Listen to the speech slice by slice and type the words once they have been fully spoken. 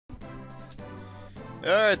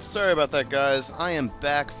Alright, sorry about that, guys. I am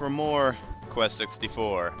back for more Quest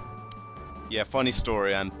 64. Yeah, funny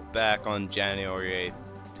story. I'm back on January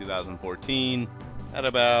 8th, 2014 at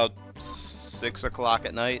about 6 o'clock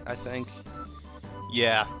at night, I think.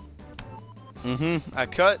 Yeah. I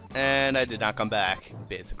cut and I did not come back,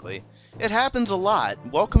 basically. It happens a lot.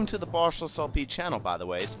 Welcome to the Bossrosslp channel, by the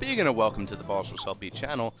way. Speaking of welcome to the Bossrosslp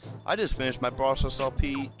channel, I just finished my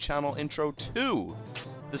Bossrosslp channel intro 2.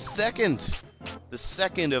 The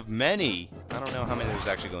second of many. I don't know how many there's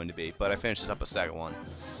actually going to be, but I finished up a second one.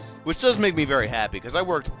 Which does make me very happy, because I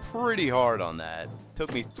worked pretty hard on that.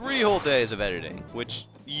 Took me 3 whole days of editing, which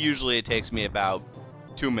usually it takes me about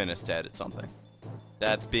 2 minutes to edit something.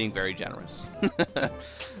 That's being very generous.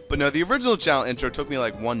 But no, the original channel intro took me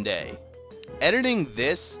like 1 day. Editing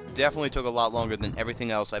this definitely took a lot longer than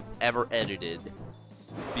everything else I've ever edited.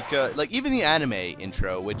 Because, like, even the anime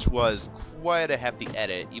intro, which was quite a hefty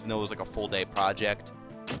edit, even though it was like a full day project,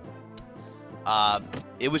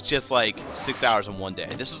 it was just like 6 hours in 1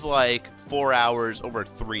 day. This was like 4 hours over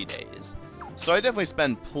 3 days. So I definitely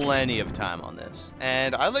spent plenty of time on this.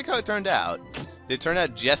 And I like how it turned out. Did it turn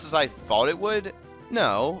out just as I thought it would?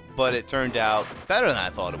 No, but it turned out better than I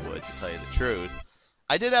thought it would, to tell you the truth.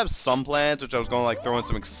 I did have some plans, which I was going to like throw in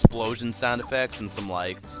some explosion sound effects and some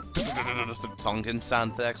like tongue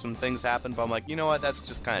sound effects when things happen, but I'm like, you know what, that's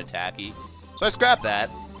just kind of tacky. So I scrapped that,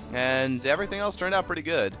 and everything else turned out pretty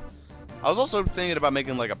good. I was also thinking about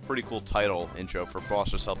making like a pretty cool title intro for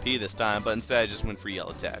Bossrosslp this time, but instead I just went for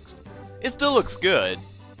yellow text. It still looks good,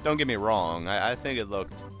 don't get me wrong. I think it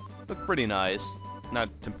looked pretty nice. Not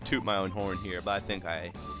to toot my own horn here, but I think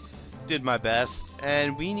I did my best.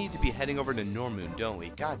 And we need to be heading over to Normoon, don't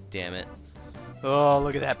we? God damn it. Oh,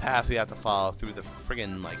 look at that path we have to follow through the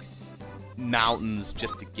friggin', like, mountains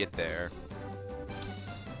just to get there.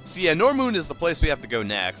 So yeah, Normoon is the place we have to go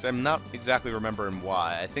next. I'm not exactly remembering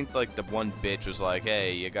why. I think, like, the one bitch was like,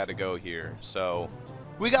 hey, you gotta go here. So,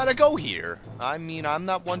 we gotta go here. I mean, I'm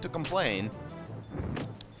not one to complain.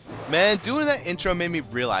 Man, doing that intro made me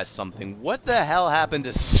realize something. What the hell happened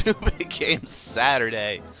to Stupid Game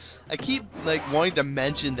Saturday? I keep, like, wanting to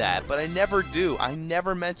mention that, but I never do. I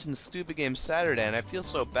never mention Stupid Game Saturday, and I feel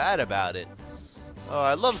so bad about it. Oh,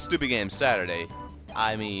 I love Stupid Game Saturday.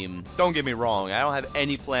 I mean, don't get me wrong, I don't have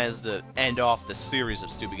any plans to end off the series of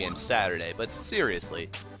Stupid Game Saturday, but seriously,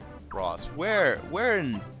 Ross, where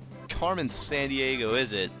in Carmen San Diego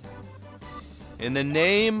is it? In the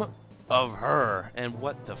name of her, and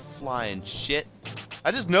what the flying shit.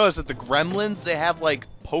 I just noticed that the gremlins, they have like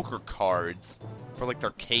poker cards for like their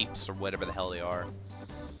capes or whatever the hell they are.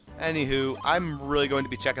 Anywho, I'm really going to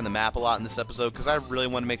be checking the map a lot in this episode because I really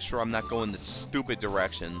want to make sure I'm not going the stupid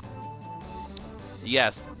direction.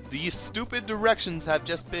 Yes, these stupid directions have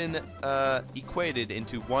just been equated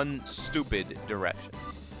into one stupid direction.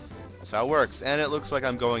 That's how it works, and it looks like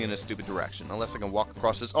I'm going in a stupid direction, unless I can walk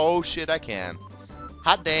across this. Oh shit, I can.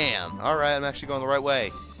 Hot damn! Alright, I'm actually going the right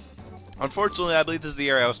way. Unfortunately, I believe this is the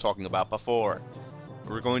area I was talking about before.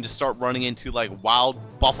 We're going to start running into, like,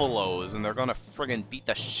 wild buffaloes, and they're gonna friggin' beat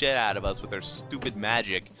the shit out of us with their stupid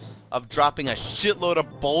magic of dropping a shitload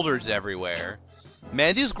of boulders everywhere.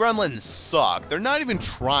 Man, these gremlins suck. They're not even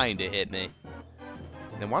trying to hit me.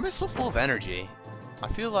 And why am I so full of energy? I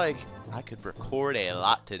feel like I could record a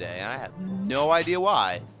lot today, and I have no idea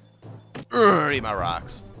why. Eat my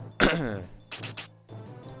rocks.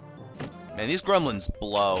 Man, these gremlins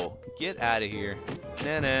blow. Get out of here.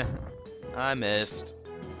 Nah. I missed.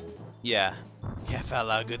 Yeah,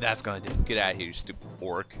 fella, good that's gonna do. Get out of here, you stupid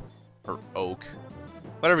orc. Or oak.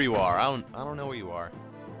 Whatever you are. I don't know where you are.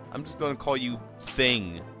 I'm just gonna call you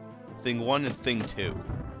Thing. Thing 1 and Thing 2.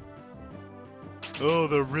 Oh,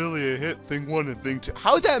 they're really a hit. Thing 1 and Thing 2.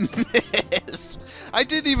 How'd that miss? I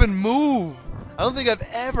didn't even move. I don't think I've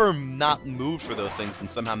ever not moved for those things and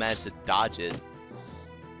somehow managed to dodge it.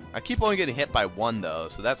 I keep only getting hit by 1 though,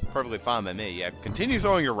 so that's perfectly fine by me. Yeah, continue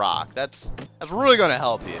throwing your rock. That's really gonna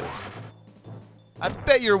help you. I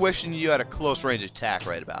bet you're wishing you had a close range attack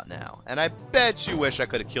right about now. And I bet you wish I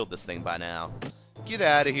could have killed this thing by now. Get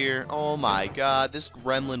out of here. Oh my god, this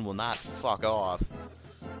gremlin will not fuck off.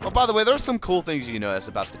 Oh, by the way, there's some cool things you notice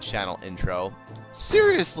about the channel intro.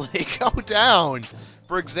 Seriously, go down.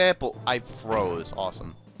 For example, I froze.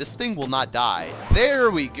 Awesome. This thing will not die.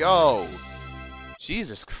 There we go.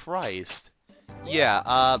 Jesus Christ.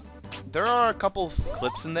 Yeah, there are a couple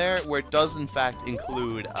clips in there where it does in fact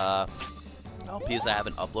include LPs I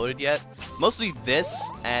haven't uploaded yet. Mostly this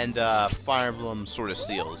and Fire Emblem Sword of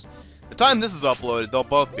Seals. The time this is uploaded, they'll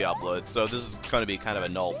both be uploaded, so this is going to be kind of a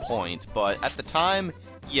null point. But at the time,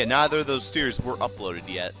 yeah, neither of those series were uploaded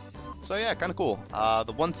yet. So yeah, kind of cool.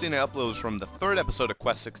 The one scene I uploaded was from the 3rd episode of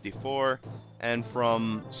Quest 64, and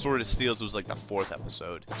from Sword of Steel was like the 4th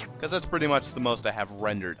episode, because that's pretty much the most I have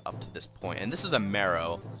rendered up to this point. And this is a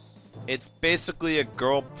marrow. It's basically a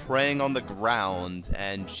girl praying on the ground,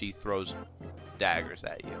 and she throws daggers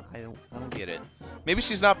at you. I don't get it. Maybe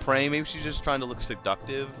she's not praying. Maybe she's just trying to look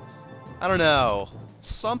seductive. I don't know.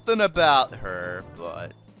 Something about her,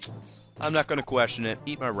 but I'm not gonna question it.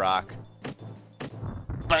 Eat my rock.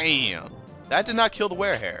 Bam! That did not kill the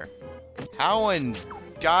werehair. How in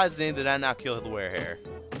God's name did that not kill the werehair?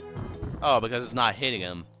 Oh, because it's not hitting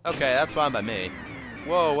him. Okay, that's fine by me.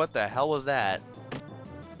 Whoa, what the hell was that?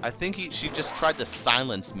 I think she just tried to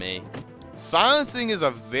silence me. Silencing is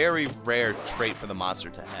a very rare trait for the monster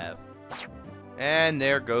to have. And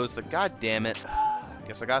there goes the... God damn it.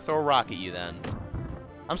 Guess I gotta throw a rock at you then.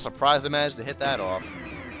 I'm surprised I managed to hit that off.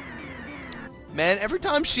 Man, every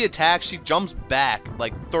time she attacks, she jumps back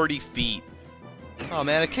like 30 feet. Oh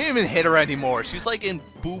man, I can't even hit her anymore. She's like in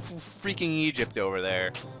Bufu freaking Egypt over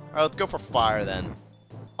there. Alright, let's go for fire then.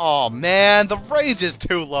 Oh man, the range is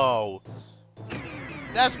too low.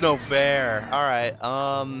 That's no fair. Alright,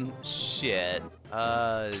 shit.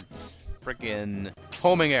 Frickin'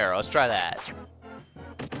 homing arrow. Let's try that.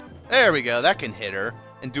 There we go. That can hit her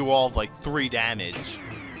and do all of like 3 damage.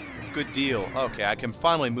 Good deal. Okay, I can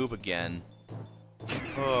finally move again.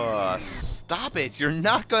 Stop it. You're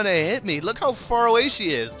not gonna hit me. Look how far away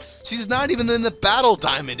she is. She's not even in the battle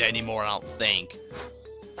diamond anymore, I don't think.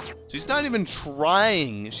 She's not even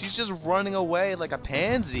trying. She's just running away like a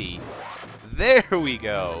pansy. There we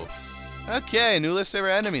go. Okay, new least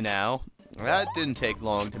favorite enemy now. That didn't take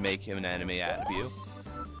long to make him an enemy out of you.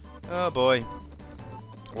 Oh boy.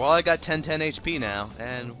 Well, I got 10 HP now,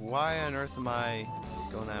 and why on earth am I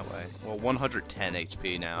going that way? Well, 110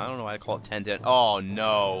 HP now. I don't know why I call it 10. Oh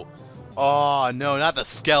no. Oh no, not the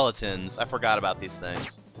skeletons. I forgot about these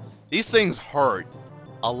things. These things hurt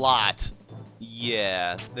a lot.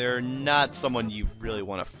 Yeah, they're not someone you really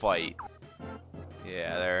want to fight.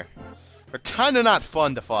 Yeah, they're kind of not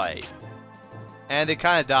fun to fight. And they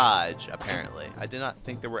kind of dodge, apparently. I did not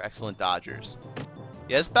think they were excellent dodgers.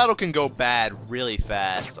 Yeah, this battle can go bad really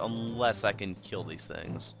fast unless I can kill these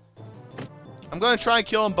things. I'm going to try and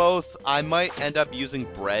kill them both. I might end up using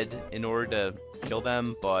bread in order to kill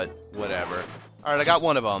them, but whatever. Alright, I got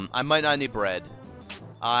one of them. I might not need bread.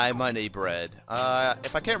 I might need bread.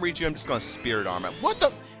 If I can't reach you, I'm just going to spirit arm it. What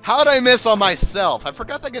the? How did I miss on myself? I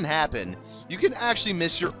forgot that can happen. You can actually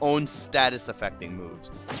miss your own status affecting moves.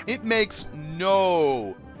 It makes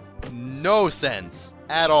no sense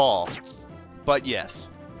at all. But yes,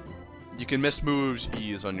 you can miss moves you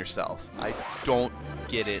use on yourself. I don't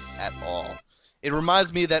get it at all. It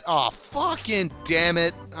reminds me that, oh, fucking damn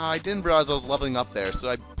it. I didn't realize I was leveling up there, so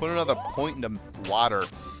I put another point into water.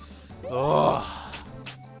 Ugh.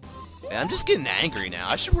 Man, I'm just getting angry now.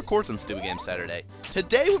 I should record some Stupid Games Saturday.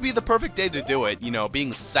 Today would be the perfect day to do it, you know,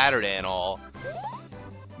 being Saturday and all.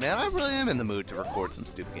 Man, I really am in the mood to record some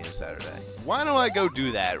Stupid Games Saturday. Why don't I go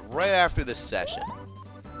do that right after this session?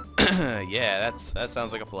 Yeah, that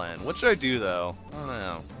sounds like a plan. What should I do, though? I don't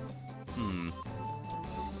know.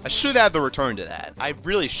 I should add the return to that. I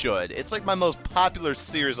really should. It's like my most popular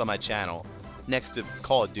series on my channel, next to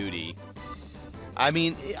Call of Duty. I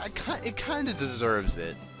mean, it kind of deserves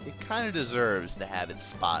it. It kind of deserves to have its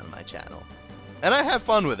spot on my channel. And I have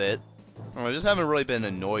fun with it. I just haven't really been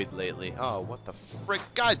annoyed lately. Oh, what the frick?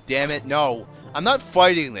 God damn it, no. I'm not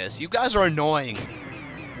fighting this. You guys are annoying.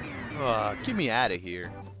 Get me out of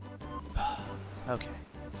here. Okay.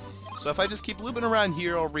 So if I just keep looping around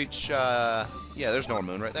here, I'll reach, yeah, there's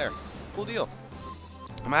Normoon right there. Cool deal.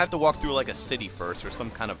 I might have to walk through, like, a city first, or some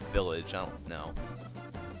kind of village. I don't know.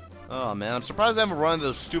 Oh, man, I'm surprised I haven't run into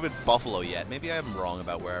those stupid buffalo yet. Maybe I'm wrong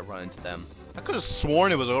about where I run into them. I could have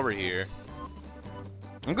sworn it was over here.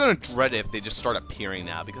 I'm gonna dread it if they just start appearing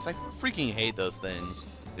now, because I freaking hate those things.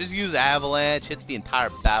 They just use avalanche, hits the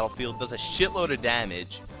entire battlefield, does a shitload of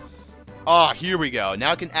damage. Oh, here we go.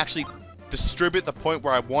 Now I can actually distribute the point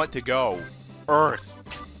where I want to go. Earth.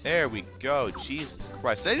 There we go. Jesus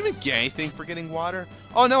Christ. Did I even get anything for getting water?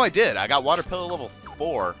 Oh, no, I did. I got water pillar level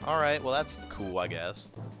 4. Alright, well, that's cool, I guess.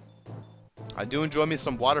 I do enjoy me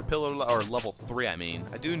some water pillar, or level 3, I mean.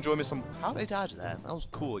 I do enjoy me some... How did I dodge that? That was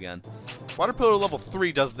cool again. Water pillar level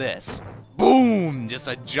 3 does this. Boom! Just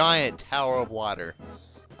a giant tower of water.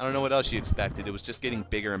 I don't know what else you expected. It was just getting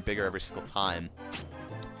bigger and bigger every single time.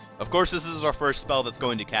 Of course, this is our first spell that's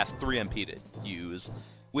going to cast 3 MP to use,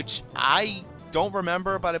 which I don't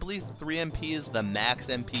remember, but I believe 3 MP is the max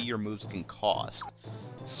MP your moves can cost.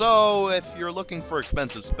 So, if you're looking for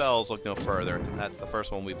expensive spells, look no further. That's the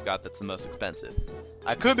first one we've got that's the most expensive.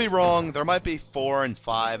 I could be wrong. There might be 4 and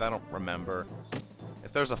 5. I don't remember.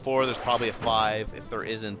 If there's a 4, there's probably a 5. If there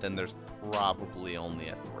isn't, then there's probably only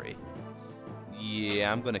a 3.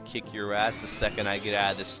 Yeah, I'm gonna kick your ass the second I get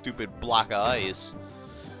out of this stupid block of ice.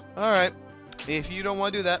 Alright. If you don't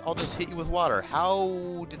want to do that, I'll just hit you with water.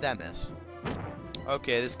 How did that miss?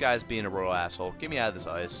 Okay, this guy's being a royal asshole. Get me out of this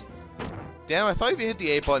ice. Damn, I thought if you hit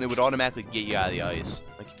the A button, it would automatically get you out of the ice.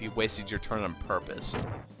 Like if you wasted your turn on purpose.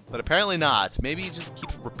 But apparently not. Maybe he just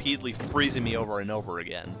keeps repeatedly freezing me over and over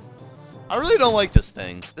again. I really don't like this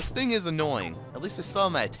thing. This thing is annoying. At least I saw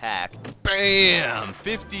my attack. Bam!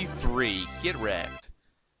 53. Get wrecked.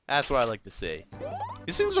 That's what I like to see.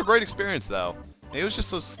 These things are a great experience, though. Maybe it was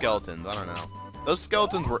just those skeletons. I don't know. Those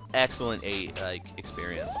skeletons were excellent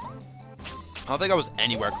experience. I don't think I was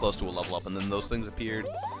anywhere close to a level up, and then those things appeared.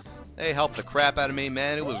 They helped the crap out of me,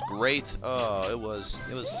 man. It was great. Oh, it was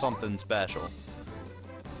something special.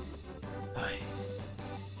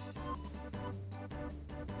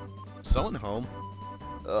 Someone home?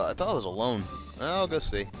 I thought I was alone. I'll go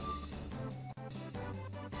see.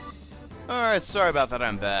 Alright, sorry about that,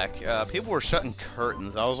 I'm back. People were shutting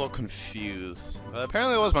curtains. I was all confused.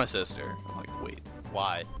 Apparently it was my sister. I'm like, wait,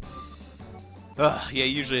 why? Yeah,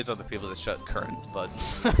 usually it's other people that shut curtains, but...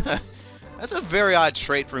 That's a very odd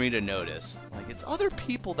trait for me to notice. Like, it's other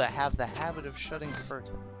people that have the habit of shutting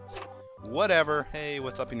curtains. Whatever. Hey,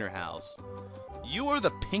 what's up in your house? You are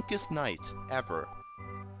the pinkest knight ever.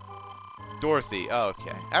 Dorothy. Oh,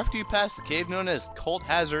 okay. After you pass the cave known as Cold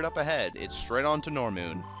Hazard up ahead, it's straight on to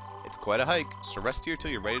Normoon. It's quite a hike, so rest here till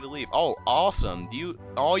you're ready to leave. Oh, awesome. You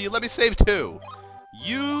let me save too.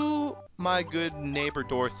 You, my good neighbor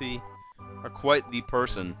Dorothy, are quite the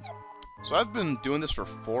person. So I've been doing this for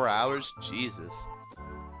 4 hours? Jesus.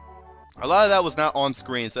 A lot of that was not on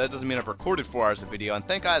screen, so that doesn't mean I've recorded 4 hours of video, and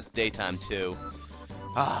thank God it's daytime too.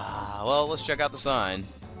 Well, let's check out the sign.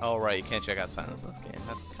 Oh, right, you can't check out signs in this game.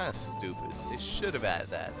 That's kind of stupid. They should have added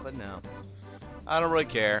that, but no. I don't really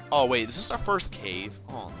care. Oh, wait, is this our first cave?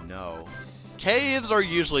 Oh, no. Caves are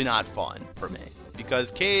usually not fun for me,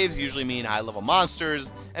 because caves usually mean high-level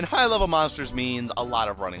monsters, and high-level monsters means a lot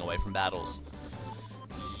of running away from battles.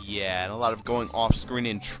 Yeah, and a lot of going off-screen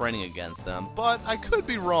and training against them, but I could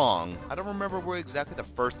be wrong. I don't remember what exactly the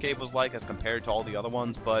first cave was like as compared to all the other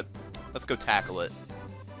ones, but let's go tackle it.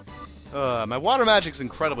 My water magic's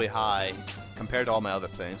incredibly high compared to all my other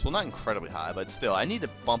things. Well, not incredibly high, but still, I need to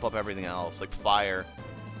bump up everything else, like fire.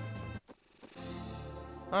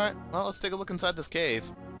 Alright, well, let's take a look inside this cave.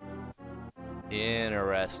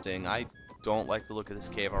 Interesting. I don't like the look of this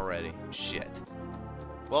cave already. Shit.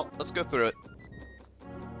 Well, let's go through it.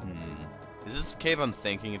 Is this the cave I'm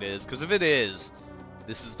thinking it is? Because if it is,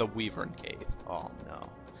 this is the Wyvern cave. Oh, no.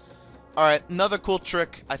 Alright, another cool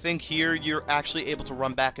trick. I think here you're actually able to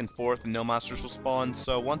run back and forth and no monsters will spawn.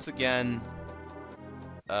 So once again...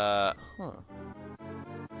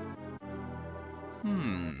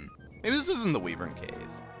 Maybe this isn't the Wyvern cave.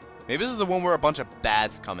 Maybe this is the one where a bunch of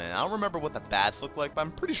bats come in. I don't remember what the bats look like, but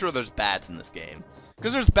I'm pretty sure there's bats in this game.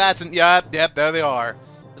 Because there's bats in... Yep, there they are.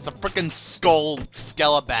 It's the frickin'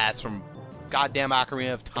 skele-bats from goddamn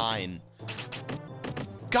Ocarina of Time.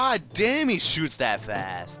 God damn, he shoots that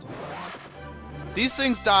fast. These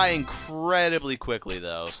things die incredibly quickly,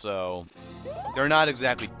 though, so... They're not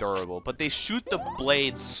exactly durable, but they shoot the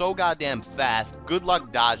blades so goddamn fast. Good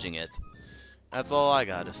luck dodging it. That's all I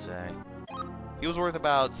gotta say. He was worth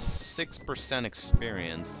about 6%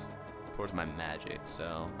 experience towards my magic,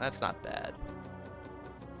 so that's not bad.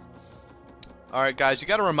 Alright guys, you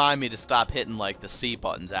gotta remind me to stop hitting like the C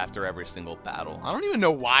buttons after every single battle. I don't even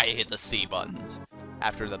know why I hit the C buttons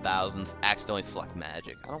after the battles and accidentally select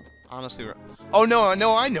magic. I don't honestly... Oh no,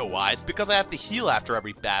 I know why. It's because I have to heal after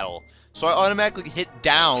every battle. So I automatically hit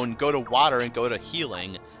down, go to water, and go to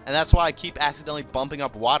healing. And that's why I keep accidentally bumping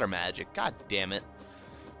up water magic. God damn it.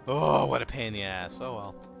 Oh, what a pain in the ass. Oh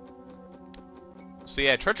well. So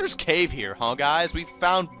yeah, treacherous cave here, huh guys? We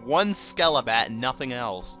found one skelebat and nothing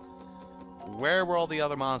else. Where were all the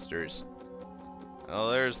other monsters? Oh,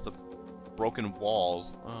 there's the broken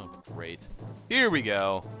walls. Oh, great. Here we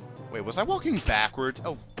go. Wait, was I walking backwards?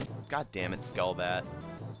 Oh, god damn it, Skullbat.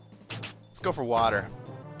 Let's go for water.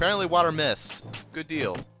 Apparently water missed. Good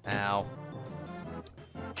deal. Ow.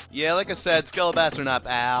 Yeah, like I said, Skellebats are not...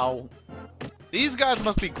 Ow. These guys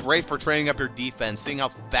must be great for training up your defense, seeing how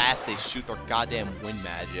fast they shoot their goddamn wind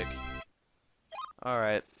magic.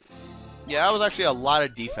 Alright. Yeah, that was actually a lot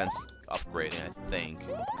of defense upgrading, I think.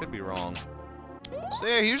 Could be wrong. So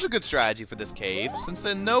yeah, here's a good strategy for this cave. Since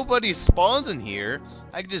then nobody spawns in here,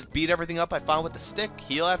 I can just beat everything up I found with the stick,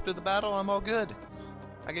 heal after the battle, I'm all good.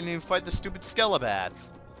 I can even fight the stupid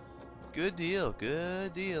skelebats. Good deal,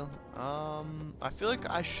 good deal. I feel like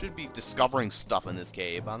I should be discovering stuff in this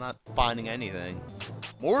cave. I'm not finding anything.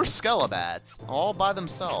 More skelebats, all by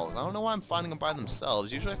themselves. I don't know why I'm finding them by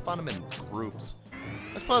themselves. Usually I find them in groups.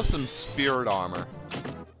 Let's put up some spirit armor.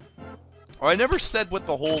 Or I never said what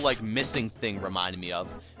the whole, like, missing thing reminded me of.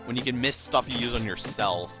 When you can miss stuff you use on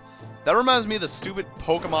yourself. That reminds me of the stupid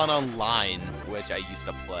Pokemon Online, which I used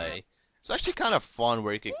to play. It's actually kind of fun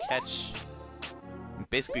where you could catch...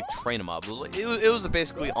 basically train them up. It was a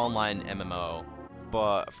basically online MMO,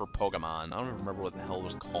 but for Pokemon. I don't even remember what the hell it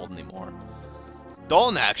was called anymore.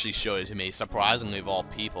 Dalton actually showed it to me, surprisingly of all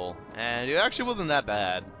people, and it actually wasn't that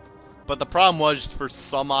bad. But the problem was, for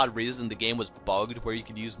some odd reason, the game was bugged where you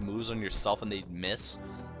could use moves on yourself and they'd miss.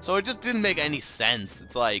 So it just didn't make any sense.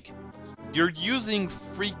 It's like, you're using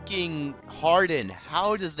freaking Harden.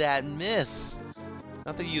 How does that miss?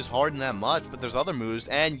 Not that you use Harden that much, but there's other moves,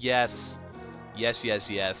 and yes. Yes, yes,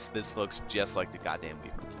 yes. This looks just like the goddamn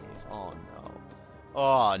Wyvern cave. Oh, no.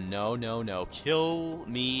 Oh, no, no, no. Kill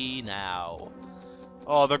me now.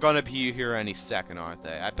 Oh, they're gonna be here any second, aren't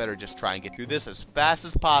they? I better just try and get through this as fast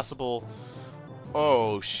as possible.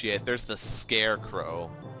 Oh, shit. There's the Scarecrow.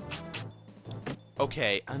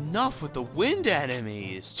 Okay, enough with the wind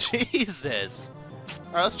enemies. Jesus.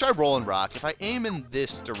 Alright, let's try Rolling Rock. If I aim in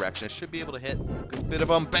this direction, I should be able to hit a good bit of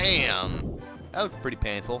them. Bam! That looks pretty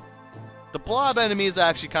painful. The blob enemies I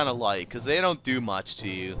actually kind of like, because they don't do much to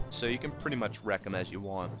you, so you can pretty much wreck them as you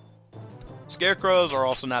want. Scarecrows are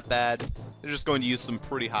also not bad. They're just going to use some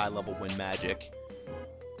pretty high-level wind magic.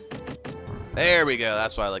 There we go,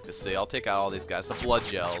 that's what I like to see. I'll take out all these guys. The blood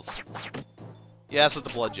gels. Yeah, that's what the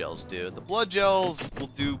blood gels do. The blood gels will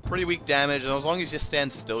do pretty weak damage, and as long as you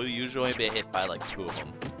stand still, you usually get hit by like 2 of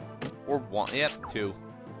them. Or 1. Yep, 2.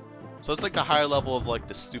 So it's like the higher level of like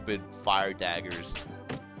the stupid fire daggers.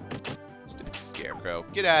 Stupid Scarecrow.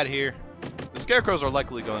 Get out of here. The Scarecrows are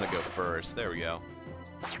likely going to go first. There we go.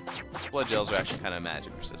 Blood gels are actually kind of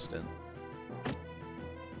magic resistant.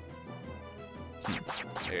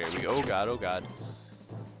 There we go. Oh god, oh god.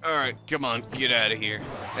 Alright, come on, get out of here.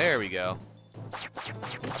 There we go.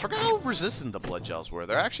 I forgot how resistant the blood gels were.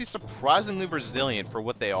 They're actually surprisingly resilient for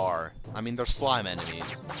what they are. I mean, they're slime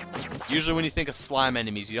enemies. Usually when you think of slime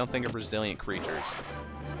enemies, you don't think of resilient creatures.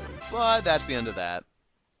 But that's the end of that.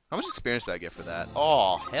 How much experience did I get for that?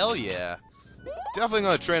 Oh, hell yeah. Definitely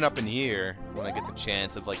gonna train up in here when I get the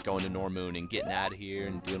chance of like going to Normoon and getting out of here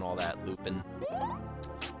and doing all that looping.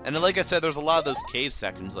 And then, like I said, there's a lot of those cave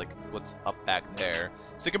sections, like what's up back there.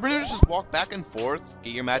 So you can pretty much just walk back and forth,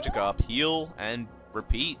 get your magic up, heal, and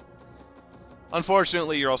repeat.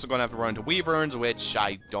 Unfortunately, you're also going to have to run into Wyverns, which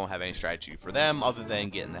I don't have any strategy for them other than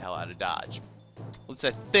getting the hell out of Dodge. Let's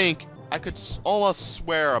I think I could almost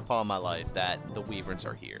swear upon my life that the Wyverns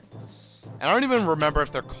are here. And I don't even remember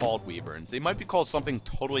if they're called Wyverns. They might be called something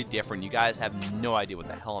totally different. You guys have no idea what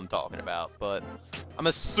the hell I'm talking about, but I'm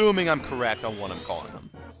assuming I'm correct on what I'm calling them.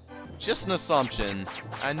 Just an assumption.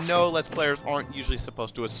 I know Let's Players aren't usually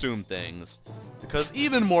supposed to assume things, because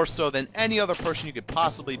even more so than any other person you could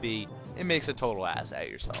possibly be, it makes a total ass out of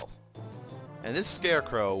yourself. And this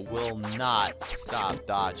Scarecrow will not stop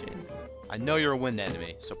dodging. I know you're a wind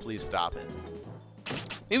enemy, so please stop it.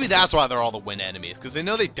 Maybe that's why they're all the wind enemies, because they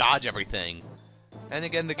know they dodge everything. And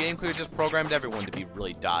again, the game clearly just programmed everyone to be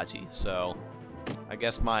really dodgy, so I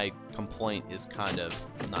guess my complaint is kind of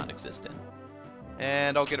non-existent.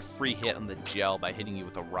 And I'll get a free hit on the gel by hitting you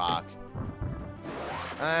with a rock.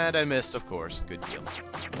 And I missed, of course. Good deal.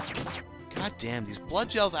 God damn, these blood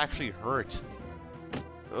gels actually hurt.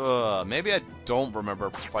 Ugh, maybe I don't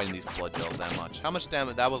remember fighting these blood gels that much. How much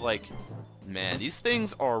damage? That was like... Man, these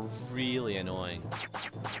things are really annoying.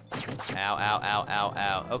 Ow, ow, ow, ow,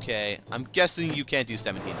 ow. Okay, I'm guessing you can't do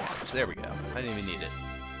 17 damage. There we go. I didn't even need it.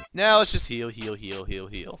 Now let's just heal, heal, heal, heal,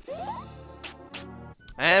 heal.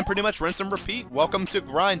 And pretty much rinse and repeat. Welcome to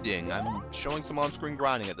grinding. I'm showing some on-screen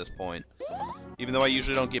grinding at this point. Even though I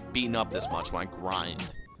usually don't get beaten up this much when I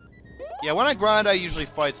grind. Yeah, when I grind, I usually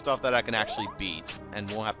fight stuff that I can actually beat.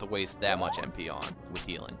 And won't have to waste that much MP on with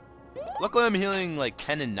healing. Luckily, I'm healing like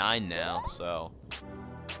 10 and 9 now, so...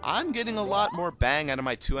 I'm getting a lot more bang out of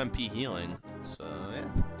my 2 MP healing. So, yeah.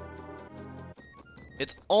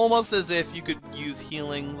 It's almost as if you could use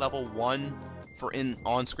healing level 1 for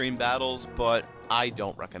on-screen battles, but I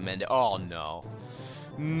don't recommend it. Oh, no.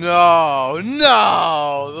 No!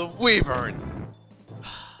 No! The Wyvern!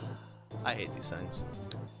 I hate these things.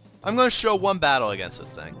 I'm going to show one battle against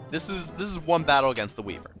this thing. This is one battle against the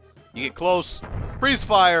Wyvern. You get close, Freeze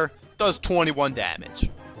fire does 21 damage.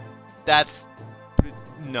 That's...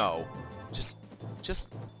 no. Just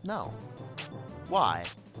no. Why?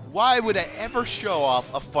 Why would I ever show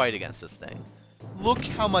off a fight against this thing? Look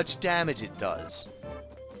how much damage it does.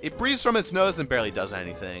 It breathes from its nose and barely does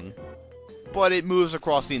anything. But it moves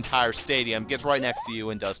across the entire stadium, gets right next to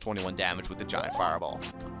you, and does 21 damage with the giant fireball.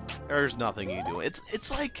 There's nothing you can do.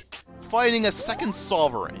 It's like fighting a second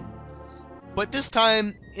Sovereign. But this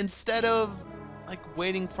time, instead of like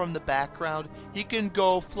waiting from the background, he can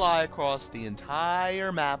go fly across the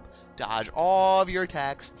entire map, dodge all of your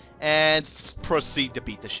attacks, and proceed to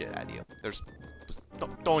beat the shit out of you.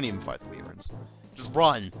 Don't even fight the Wyverns. Just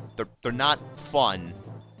run. They're not fun.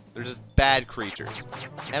 They're just bad creatures.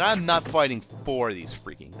 And I'm not fighting for these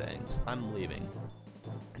freaking things. I'm leaving.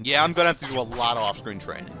 Yeah, I'm gonna have to do a lot of off-screen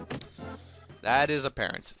training. That is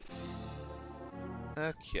apparent.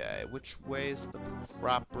 Okay, which way's the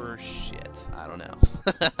proper shit? I don't know.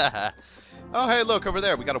 Oh, hey, look, over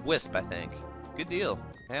there. We got a wisp, I think. Good deal.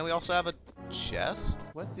 And we also have a chest?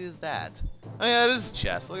 What is that? Oh, yeah, it is a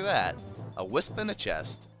chest. Look at that. A wisp and a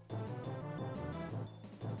chest.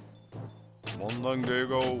 One long day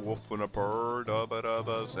ago, wolf and a bird,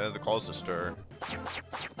 Santa Claus to stir.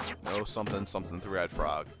 No something, three-eyed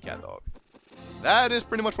frog, cat dog. That is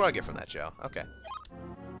pretty much what I get from that show. Okay.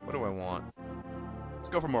 What do I want? Let's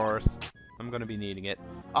go for more earth. I'm gonna be needing it.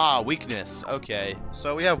 Ah, weakness. Okay,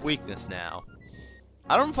 so we have weakness now.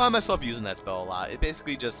 I don't find myself using that spell a lot. It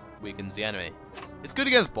basically just weakens the enemy. It's good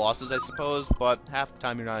against bosses, I suppose, but half the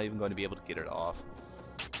time you're not even going to be able to get it off.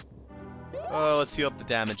 Let's heal up the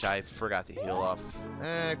damage I forgot to heal off.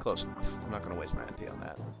 Close enough. I'm not going to waste my MP on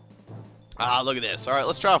that. Ah, look at this. Alright,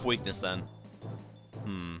 let's try off weakness then.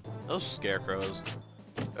 Those scarecrows.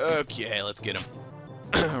 Okay, let's get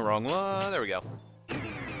them. Wrong one. There we go.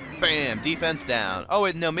 Bam! Defense down. Oh,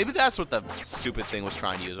 wait, no, maybe that's what the stupid thing was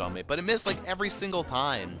trying to use on me, but it missed like every single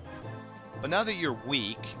time. But now that you're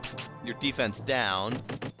weak, your defense down,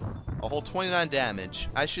 a whole 29 damage,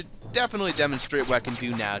 I should definitely demonstrate what I can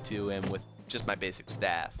do now to him with just my basic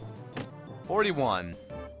staff. 41.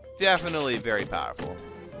 Definitely very powerful.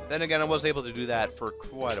 Then again, I was able to do that for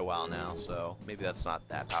quite a while now, so maybe that's not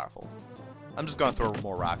that powerful. I'm just going to throw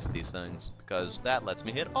more rocks at these things, because that lets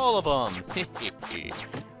me hit all of them.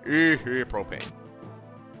 Propane.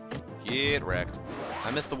 Get wrecked.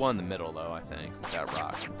 I missed the one in the middle, though, I think, with that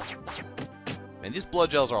rock. Man, these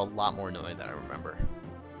blood gels are a lot more annoying than I remember.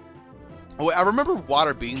 Oh, wait, I remember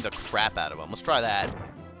water beating the crap out of them. Let's try that.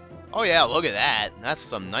 Oh, yeah, look at that. That's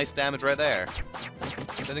some nice damage right there.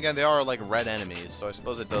 Then again, they are, like, red enemies, so I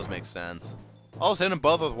suppose it does make sense. I'll just hit them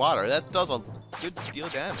both with water. That does a good deal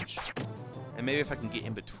of damage. And maybe if I can get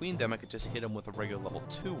in between them, I could just hit them with a regular level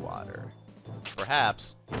 2 water.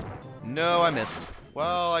 Perhaps. No, I missed.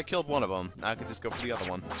 Well, I killed one of them. Now I could just go for the other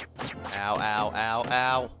one. Ow, ow, ow,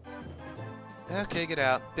 ow. Okay, get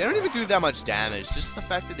out. They don't even do that much damage. Just the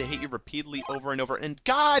fact that they hit you repeatedly over and over. And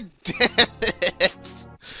god damn it!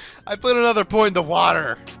 I put another point in the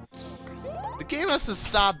water. The game has to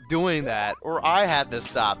stop doing that. Or I had to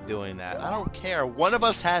stop doing that. I don't care. One of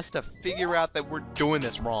us has to figure out that we're doing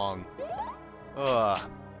this wrong. Ugh.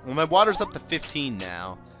 Well, my water's up to 15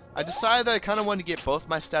 now. I decided that I kind of wanted to get both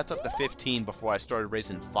my stats up to 15 before I started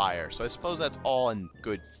raising fire, so I suppose that's all in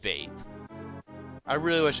good faith. I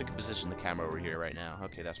really wish I could position the camera over here right now.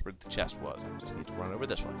 Okay, that's where the chest was. I just need to run over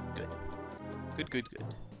this one. Good. Good, good, good.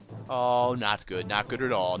 Oh, not good. Not good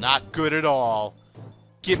at all. Not good at all.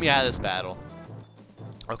 Get me out of this battle.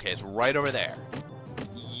 Okay, it's right over there.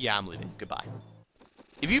 Yeah, I'm leaving. Goodbye.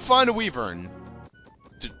 If you find a Wyvern...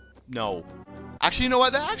 No. Actually, you know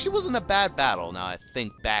what? That actually wasn't a bad battle, now I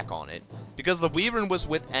think back on it. Because the Wyvern was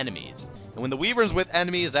with enemies. And when the Wyvern's with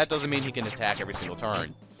enemies, that doesn't mean he can attack every single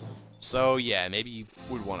turn. So, yeah, maybe you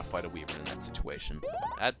would want to fight a Wyvern in that situation.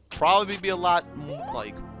 That'd probably be a lot,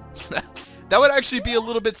 like... that would actually be a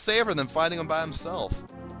little bit safer than fighting him by himself.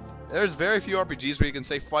 There's very few RPGs where you can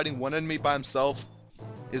say fighting one enemy by himself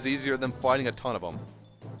is easier than fighting a ton of them.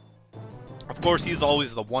 Of course, he's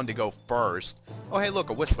always the one to go first. Oh, hey, look,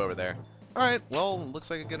 a wisp over there. Alright, well, looks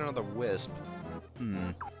like I get another wisp.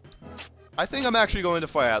 I think I'm actually going to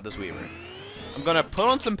fight out this Wyvern. I'm going to put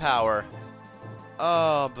on some power.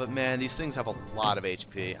 Oh, but man, these things have a lot of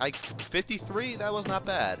HP. 53? That was not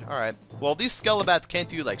bad. Alright. Well, these Skelebats can't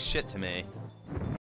do, like, shit to me.